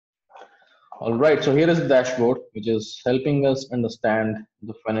All right, so here is the dashboard, which is helping us understand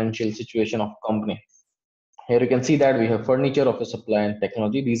the financial situation of company. Here you can see that we have furniture, office supply, and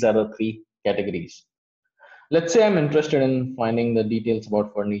technology. These are the three categories. Let's say I'm interested in finding the details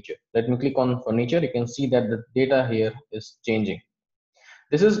about furniture. Let me click on furniture. You can see that the data here is changing.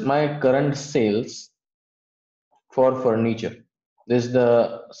 This is my current sales for furniture. This is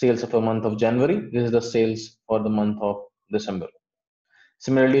the sales of a month of January. This is the sales for the month of December.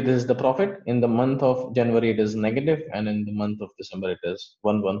 Similarly, this is the profit. In the month of January, it is negative, and in the month of December, it is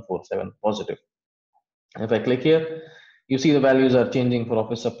 1147 positive. If I click here, you see the values are changing for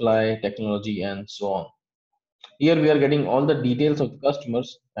office supply, technology, and so on. Here we are getting all the details of the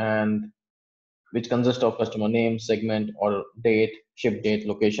customers, and which consist of customer name, segment, order date, ship date,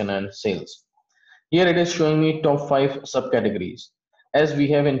 location, and sales. Here it is showing me top 5 subcategories. As we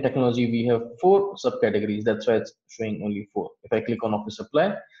have in technology, we have 4 subcategories. That's why it's showing only 4. If I click on office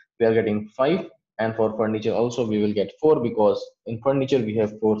supply, we are getting 5. And for furniture also, we will get 4 because in furniture, we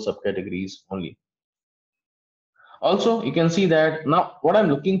have 4 subcategories only. Also, you can see that now what I'm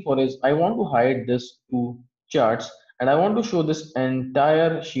looking for is I want to hide this 2 charts and I want to show this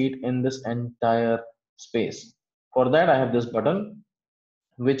entire sheet in this entire space. For that, I have this button,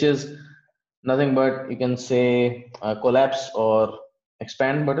 which is nothing but you can say collapse or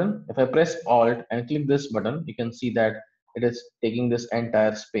expand button. If I press alt and click this button, you can see that it is taking this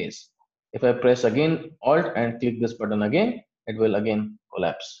entire space. If I press again alt and click this button again, it will again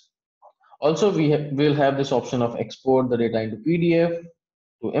collapse. Also, will have this option of export the data into PDF,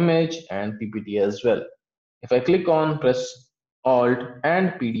 to image, and PPT as well. If I click on press alt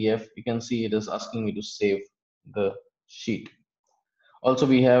and PDF, you can see it is asking me to save the sheet. Also,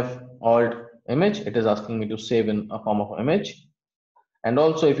 we have alt image. It is asking me to save in a form of image. And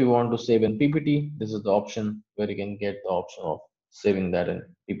also, if you want to save in PPT, this is the option where you can get the option of saving that in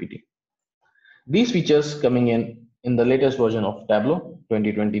PPT. These features coming in the latest version of Tableau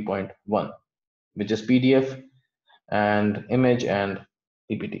 2020.1, which is PDF and image and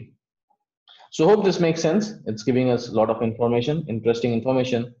PPT. So hope this makes sense. It's giving us a lot of information, interesting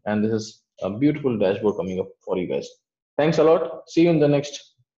information, and this is a beautiful dashboard coming up for you guys. Thanks a lot. See you in the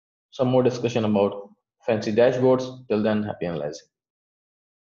next some more discussion about fancy dashboards. Till then, happy analyzing.